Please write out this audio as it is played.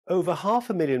Over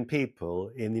 500,000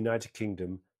 people in the United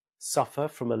Kingdom suffer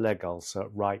from a leg ulcer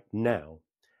right now,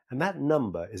 and that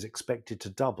number is expected to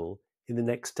double in the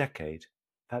next decade.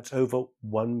 That's over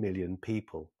 1 million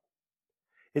people.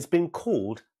 It's been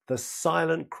called the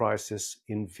silent crisis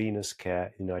in venous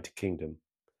care in the United Kingdom.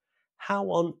 How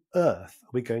on earth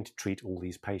are we going to treat all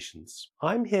these patients?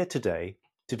 I'm here today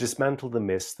to dismantle the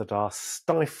myths that are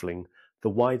stifling the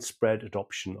widespread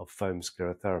adoption of foam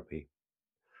sclerotherapy.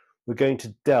 We're going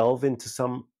to delve into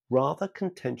some rather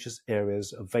contentious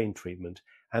areas of vein treatment,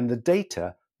 and the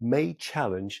data may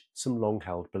challenge some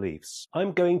long-held beliefs.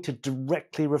 I'm going to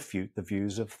directly refute the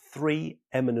views of 3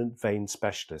 eminent vein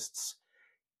specialists,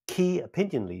 key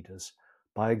opinion leaders,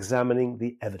 by examining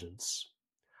the evidence.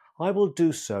 I will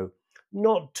do so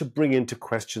not to bring into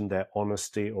question their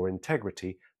honesty or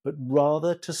integrity, but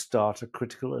rather to start a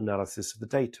critical analysis of the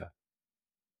data.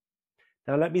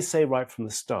 Now, let me say right from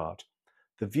the start,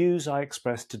 the views I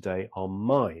express today are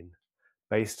mine,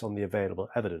 based on the available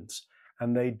evidence,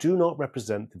 and they do not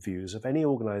represent the views of any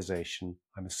organisation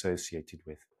I'm associated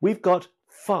with. We've got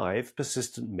 5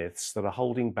 persistent myths that are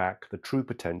holding back the true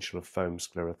potential of foam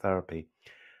sclerotherapy,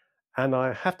 and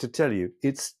I have to tell you,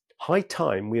 it's high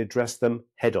time we address them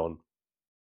head on.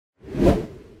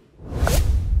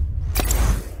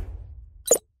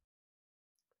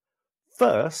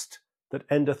 First, that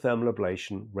endothermal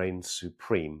ablation reigns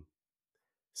supreme.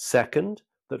 Second,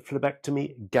 that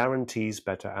phlebectomy guarantees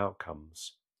better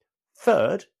outcomes.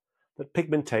 Third, that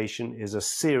pigmentation is a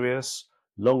serious,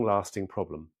 long-lasting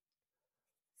problem.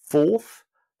 Fourth,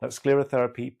 that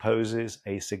sclerotherapy poses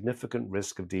a significant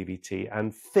risk of DVT.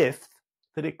 And fifth,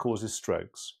 that it causes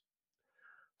strokes.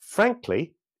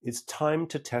 Frankly, it's time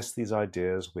to test these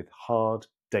ideas with hard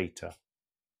data.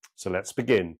 So let's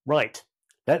begin. Right,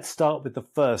 let's start with the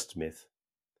first myth,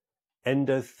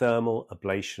 endothermal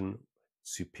ablation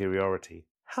superiority.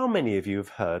 How many of you have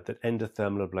heard that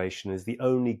endothermal ablation is the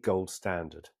only gold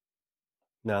standard?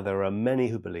 Now, there are many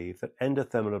who believe that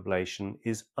endothermal ablation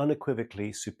is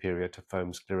unequivocally superior to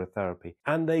foam sclerotherapy,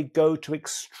 and they go to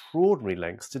extraordinary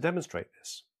lengths to demonstrate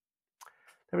this.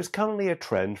 There is currently a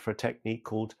trend for a technique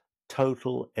called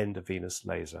total endovenous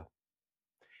laser.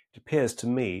 It appears to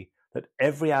me that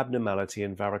every abnormality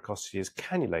in varicosity is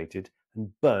cannulated and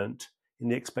burnt in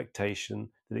the expectation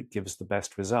that it gives the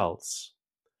best results.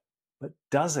 But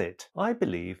does it? I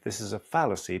believe this is a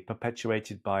fallacy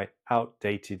perpetuated by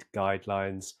outdated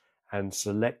guidelines and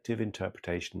selective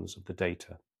interpretations of the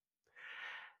data.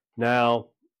 Now,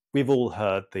 we've all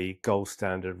heard the gold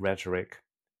standard rhetoric,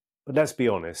 but let's be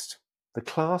honest, the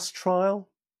CLASS trial,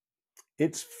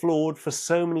 it's flawed for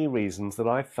so many reasons that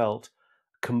I felt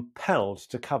compelled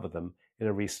to cover them in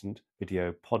a recent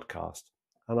video podcast,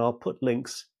 and I'll put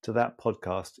links to that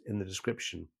podcast in the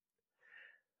description.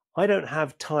 I don't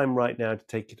have time right now to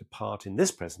take it apart in this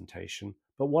presentation,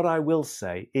 but what I will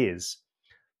say is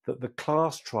that the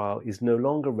CLASS trial is no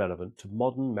longer relevant to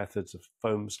modern methods of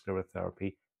foam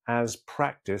sclerotherapy as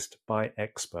practiced by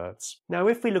experts. Now,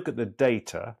 if we look at the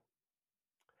data,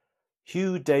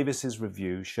 Hugh Davis's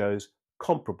review shows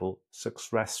comparable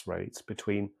success rates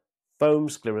between foam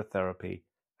sclerotherapy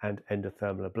and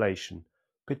endothermal ablation,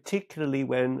 particularly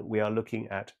when we are looking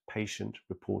at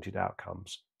patient-reported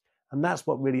outcomes. And that's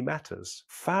what really matters.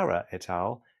 Farah et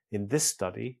al. In this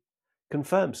study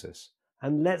confirms this.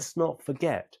 And let's not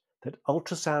forget that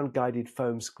ultrasound-guided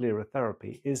foam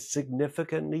sclerotherapy is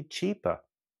significantly cheaper,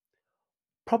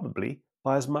 probably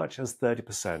by as much as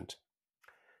 30%.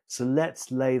 So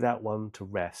let's lay that one to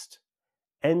rest.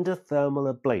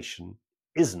 Endothermal ablation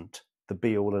isn't the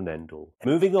be-all and end-all.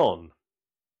 Moving on.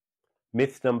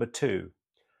 Myth number 2.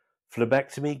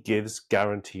 Phlebectomy gives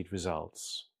guaranteed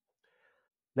results.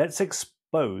 Let's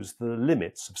expose the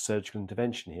limits of surgical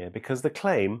intervention here, because the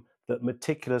claim that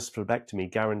meticulous phlebectomy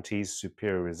guarantees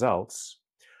superior results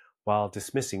while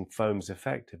dismissing foam's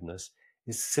effectiveness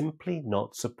is simply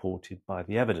not supported by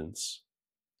the evidence.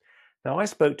 Now, I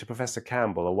spoke to Professor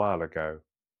Campbell a while ago.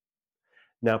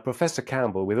 Now, Professor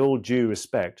Campbell, with all due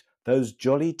respect, those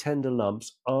jolly tender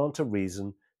lumps aren't a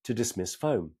reason to dismiss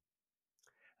foam.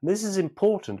 And this is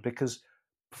important because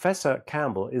Professor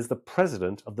Campbell is the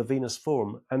president of the Venous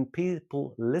Forum, and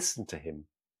people listen to him.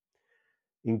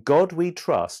 In God we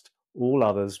trust, all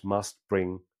others must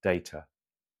bring data.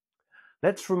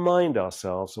 Let's remind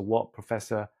ourselves of what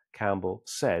Professor Campbell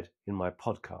said in my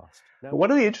podcast. Now,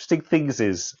 one of the interesting things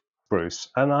is, Bruce,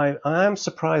 and I am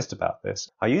surprised about this,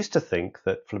 I used to think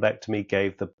that phlebectomy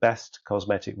gave the best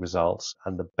cosmetic results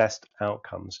and the best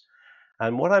outcomes.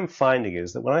 And what I'm finding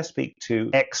is that when I speak to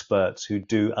experts who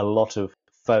do a lot of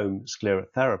foam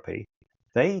sclerotherapy,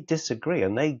 they disagree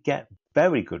and they get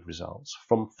very good results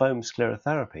from foam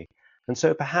sclerotherapy. And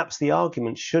so perhaps the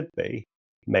argument should be,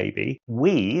 maybe,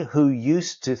 we who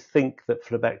used to think that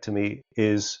phlebectomy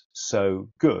is so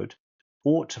good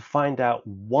ought to find out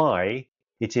why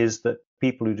it is that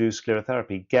people who do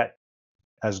sclerotherapy get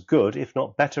as good, if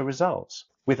not better, results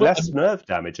with Well, less nerve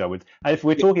damage. I would, and if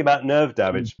we're talking about nerve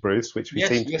damage, Bruce, which we yes,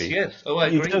 seem to yes, be, yes. Oh, I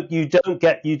agree. you don't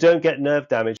get nerve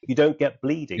damage, you don't get Yeah.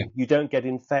 bleeding, you don't get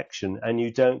infection, and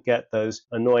you don't get those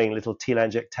annoying little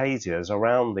telangiectasias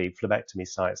around the phlebectomy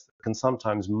sites that can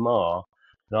sometimes mar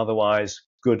an otherwise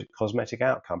good cosmetic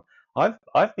outcome.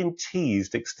 I've been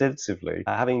teased extensively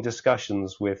having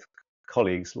discussions with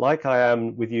colleagues like I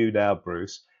am with you now,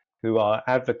 Bruce, who are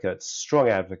advocates, strong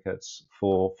advocates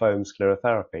for foam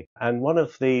sclerotherapy. And one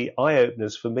of the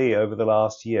eye-openers for me over the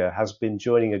last year has been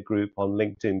joining a group on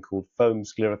LinkedIn called Foam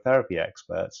Sclerotherapy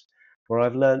Experts, where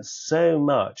I've learned so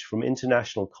much from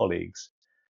international colleagues,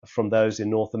 from those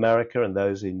in North America and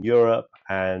those in Europe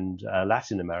and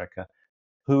Latin America,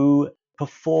 who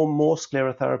perform more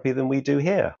sclerotherapy than we do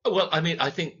here. Well, I mean,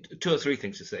 I think two or three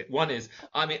things to say. One is,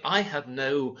 I mean, I have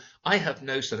no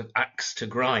sort of axe to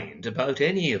grind about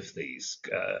any of these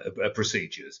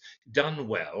procedures. Done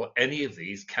well, any of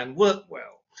these can work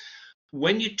well.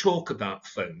 When you talk about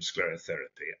foam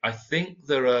sclerotherapy, I think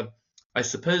there are, I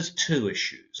suppose, two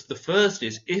issues. The first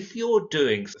is if you're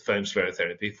doing foam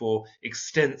sclerotherapy for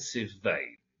extensive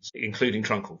veins, including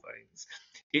truncal veins,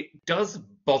 it does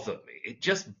bother me. It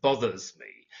just bothers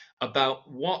me about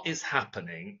what is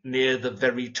happening near the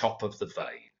very top of the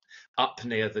vein, up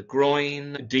near the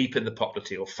groin, deep in the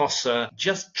popliteal fossa,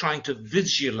 just trying to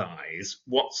visualize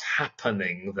what's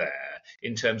happening there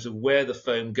in terms of where the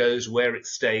foam goes, where it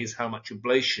stays, how much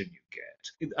ablation you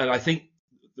get. And I think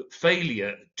that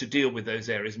failure to deal with those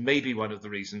areas may be one of the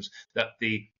reasons that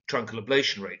the truncal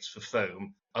ablation rates for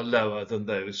foam are lower than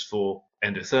those for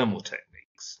endothermal techniques.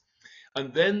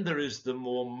 And then there is the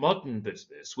more modern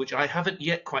business, which I haven't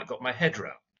yet quite got my head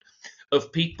around,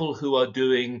 of people who are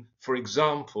doing, for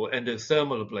example,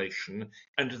 endothermal ablation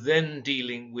and then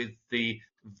dealing with the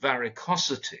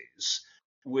varicosities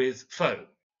with foam.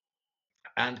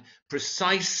 And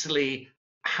precisely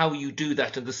how you do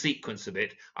that and the sequence of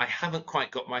it, I haven't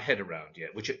quite got my head around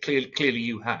yet, which clearly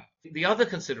you have. The other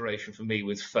consideration for me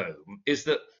with foam is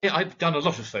that I've done a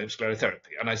lot of foam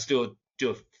sclerotherapy and I still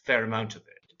do a fair amount of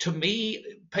it. To me,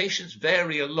 patients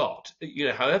vary a lot. You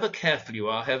know, however careful you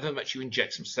are, however much you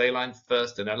inject some saline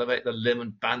first and elevate the limb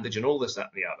and bandage and all this, that,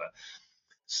 and the other,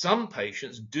 some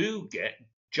patients do get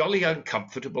jolly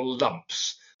uncomfortable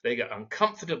lumps. They get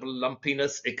uncomfortable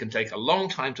lumpiness. It can take a long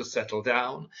time to settle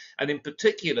down. And in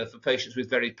particular, for patients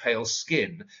with very pale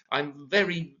skin, I'm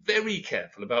very, very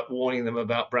careful about warning them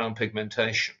about brown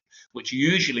pigmentation, which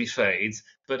usually fades,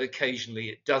 but occasionally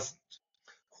it doesn't.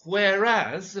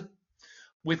 Whereas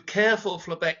with careful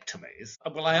phlebectomies,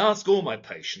 well, I ask all my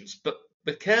patients, but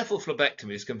careful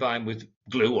phlebectomies combined with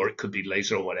glue, or it could be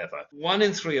laser or whatever, 1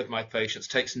 in 3 of my patients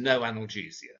takes no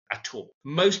analgesia at all.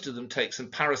 Most of them take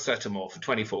some paracetamol for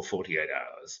 24, 48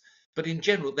 hours. But in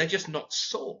general, they're just not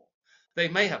sore. They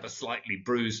may have a slightly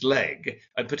bruised leg,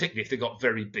 and particularly if they've got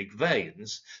very big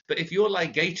veins. But if you're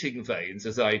ligating veins,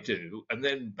 as I do, and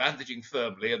then bandaging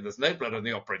firmly, and there's no blood on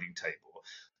the operating table,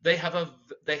 they have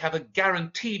a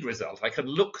guaranteed result. I can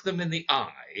look them in the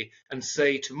eye and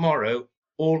say tomorrow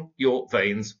all your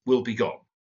veins will be gone.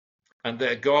 And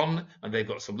they're gone, and they've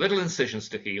got some little incisions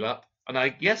to heal up,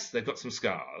 and yes, they've got some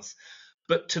scars.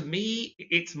 But to me,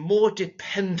 it's more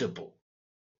dependable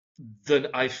than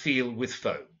I feel with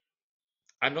foam.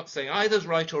 I'm not saying either's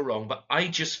right or wrong, but I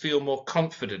just feel more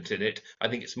confident in it. I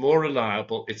think it's more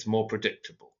reliable, it's more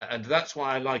predictable. And that's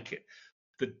why I like it.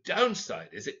 The downside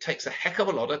is it takes a heck of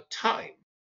a lot of time.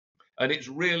 And it's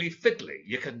really fiddly.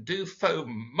 You can do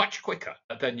foam much quicker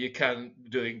than you can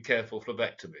doing careful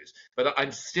phlebectomies. But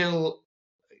I'm still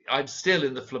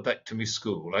in the phlebectomy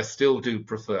school. I still do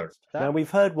prefer it. Now, we've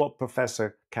heard what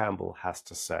Professor Campbell has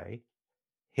to say.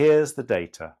 Here's the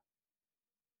data.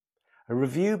 A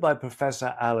review by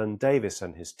Professor Alan Davis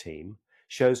and his team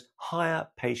shows higher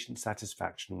patient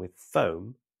satisfaction with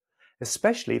foam,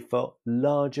 especially for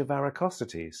larger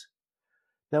varicosities.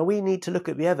 Now, we need to look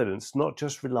at the evidence, not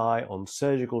just rely on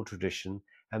surgical tradition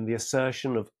and the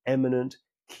assertion of eminent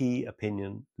key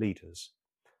opinion leaders,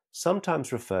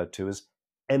 sometimes referred to as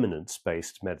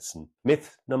eminence-based medicine.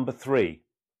 Myth number 3,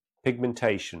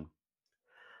 pigmentation.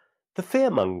 The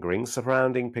fear-mongering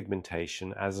surrounding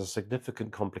pigmentation as a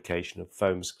significant complication of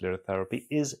foam sclerotherapy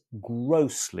is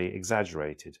grossly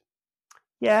exaggerated.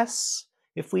 Yes,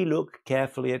 if we look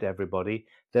carefully at everybody,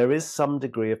 there is some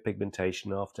degree of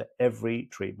pigmentation after every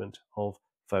treatment of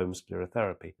foam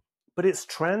sclerotherapy. but it's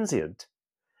transient.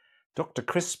 Dr.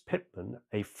 Chris Pittman,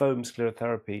 a foam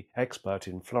sclerotherapy expert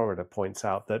in Florida, points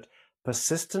out that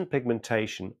persistent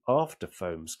pigmentation after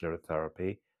foam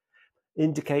sclerotherapy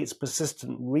indicates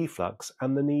persistent reflux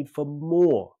and the need for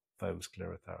more foam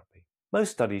sclerotherapy.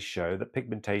 Most studies show that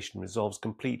pigmentation resolves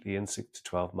completely in 6 to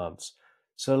 12 months,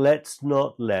 so let's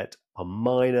not let a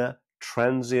minor,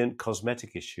 transient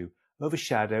cosmetic issue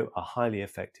overshadow a highly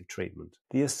effective treatment.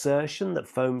 The assertion that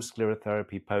foam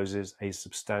sclerotherapy poses a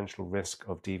substantial risk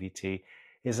of DVT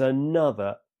is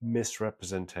another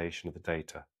misrepresentation of the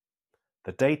data.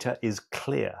 The data is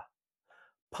clear.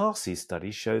 Parse's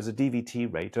study shows a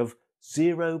DVT rate of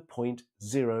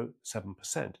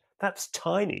 0.07%. That's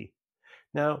tiny.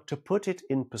 Now, to put it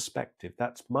in perspective,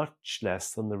 that's much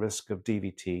less than the risk of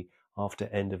DVT after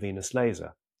endovenous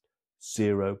laser,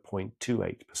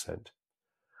 0.28%.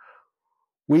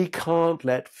 We can't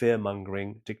let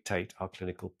fear-mongering dictate our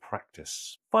clinical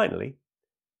practice. Finally,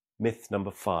 myth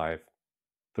number 5,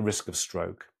 the risk of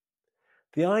stroke.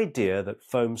 The idea that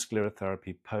foam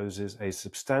sclerotherapy poses a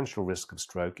substantial risk of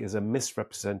stroke is a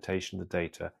misrepresentation of the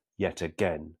data yet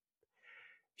again.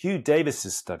 Hugh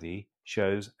Davis's study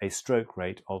shows a stroke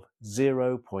rate of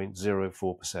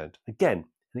 0.04%. Again,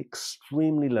 an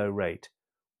extremely low rate.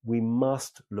 We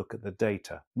must look at the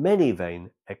data. Many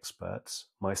vein experts,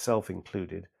 myself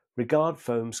included, regard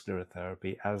foam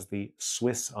sclerotherapy as the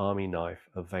Swiss Army knife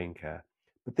of vein care.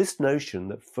 But this notion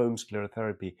that foam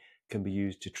sclerotherapy can be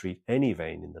used to treat any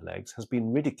vein in the legs has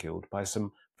been ridiculed by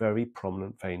some very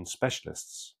prominent vein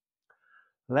specialists.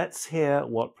 Let's hear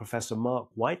what Professor Mark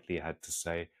Whiteley had to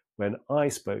say when I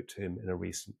spoke to him in a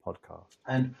recent podcast.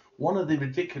 And one of the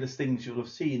ridiculous things you'll have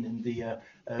seen in the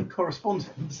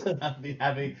correspondence that I've been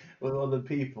having with other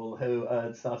people who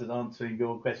started answering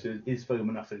your question, is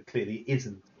foam enough? It clearly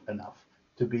isn't enough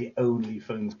to be only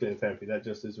foam sclerotherapy. That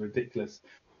just is a ridiculous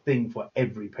thing for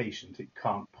every patient. It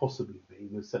can't possibly be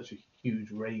with such a huge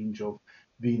range of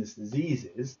venous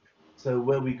diseases. So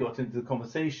where we got into the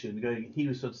conversation, he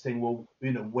was sort of saying, well,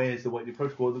 where's the Whiteley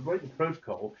protocol? The Whiteley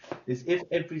protocol is if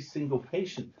every single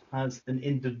patient has an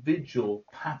individual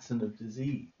pattern of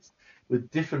disease with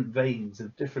different veins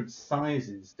of different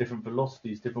sizes, different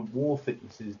velocities, different wall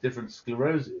thicknesses, different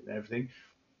sclerosis and everything,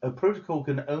 a protocol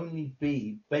can only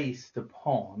be based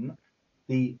upon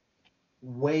the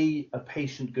way a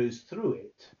patient goes through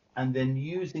it, and then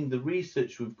using the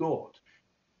research we've got,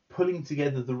 pulling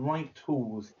together the right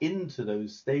tools into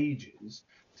those stages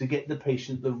to get the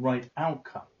patient the right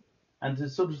outcome. And to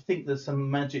sort of think there's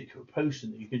some magic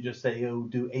potion that you can just say, oh,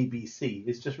 do ABC,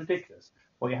 is just ridiculous.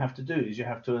 What you have to do is you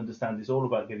have to understand it's all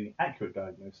about getting accurate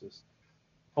diagnosis,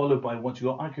 followed by, once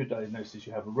you've got accurate diagnosis,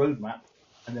 you have a roadmap,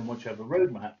 and then once you have a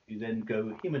roadmap, you then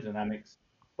go hemodynamics,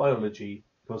 biology,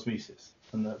 cosmesis,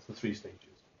 and that's the 3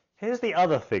 stages. Here's the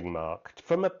other thing, Mark.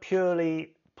 From a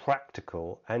purely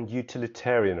practical and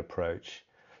utilitarian approach,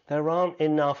 there aren't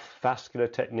enough vascular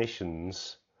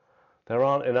technicians, there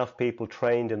aren't enough people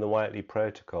trained in the Whiteley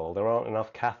protocol, there aren't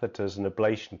enough catheters and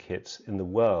ablation kits in the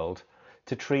world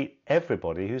to treat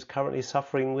everybody who's currently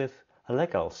suffering with a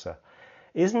leg ulcer.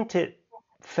 Isn't it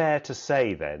fair to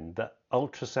say then that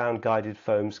ultrasound-guided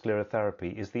foam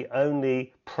sclerotherapy is the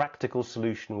only practical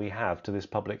solution we have to this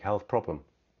public health problem?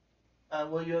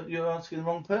 Well, you're asking the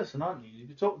wrong person, aren't you? If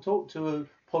you talk to a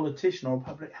politician or a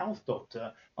public health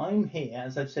doctor, I'm here,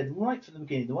 as I've said right from the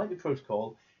beginning, the Whiteley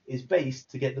protocol is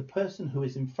based to get the person who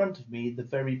is in front of me the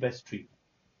very best treatment,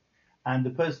 and the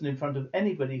person in front of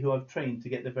anybody who I've trained to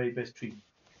get the very best treatment.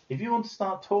 If you want to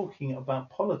start talking about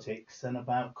politics and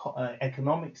about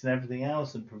economics and everything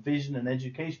else and provision and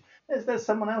education, that's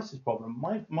someone else's problem.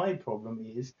 My problem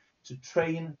is to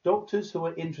train doctors who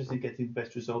are interested in getting the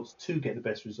best results to get the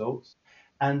best results,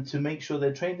 and to make sure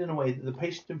they're trained in a way that the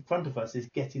patient in front of us is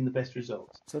getting the best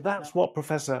results. So that's what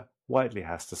Professor Whiteley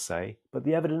has to say, but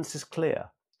the evidence is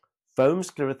clear. Foam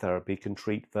sclerotherapy can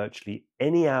treat virtually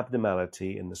any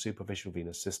abnormality in the superficial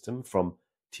venous system, from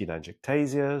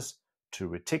telangiectasias to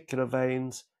reticular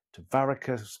veins to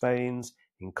varicose veins,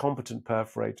 incompetent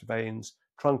perforated veins,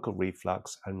 truncal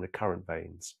reflux, and recurrent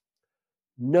veins.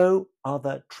 No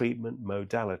other treatment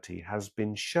modality has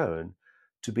been shown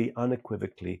to be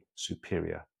unequivocally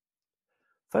superior.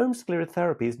 Foam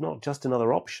sclerotherapy is not just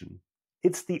another option,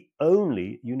 it's the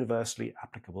only universally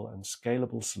applicable and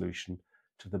scalable solution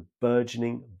to the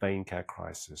burgeoning vein care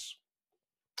crisis.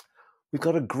 We've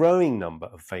got a growing number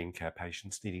of vein care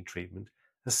patients needing treatment,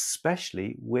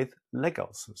 especially with leg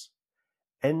ulcers.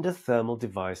 Endothermal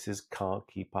devices can't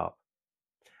keep up.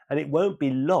 And it won't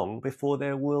be long before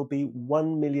there will be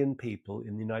 1 million people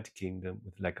in the United Kingdom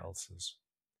with leg ulcers.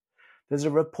 There's a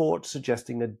report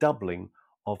suggesting a doubling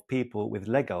of people with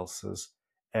leg ulcers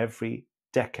every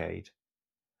decade.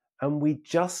 And we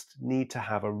just need to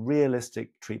have a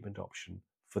realistic treatment option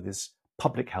for this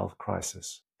public health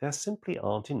crisis. There simply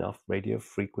aren't enough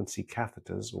radiofrequency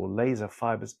catheters or laser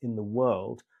fibers in the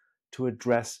world to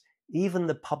address even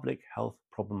the public health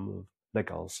problem of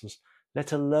leg ulcers,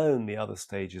 let alone the other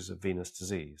stages of venous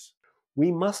disease.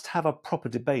 We must have a proper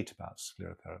debate about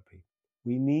sclerotherapy.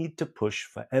 We need to push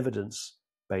for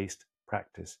evidence-based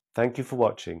practice. Thank you for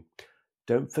watching.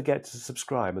 Don't forget to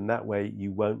subscribe, and that way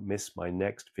you won't miss my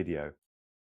next video.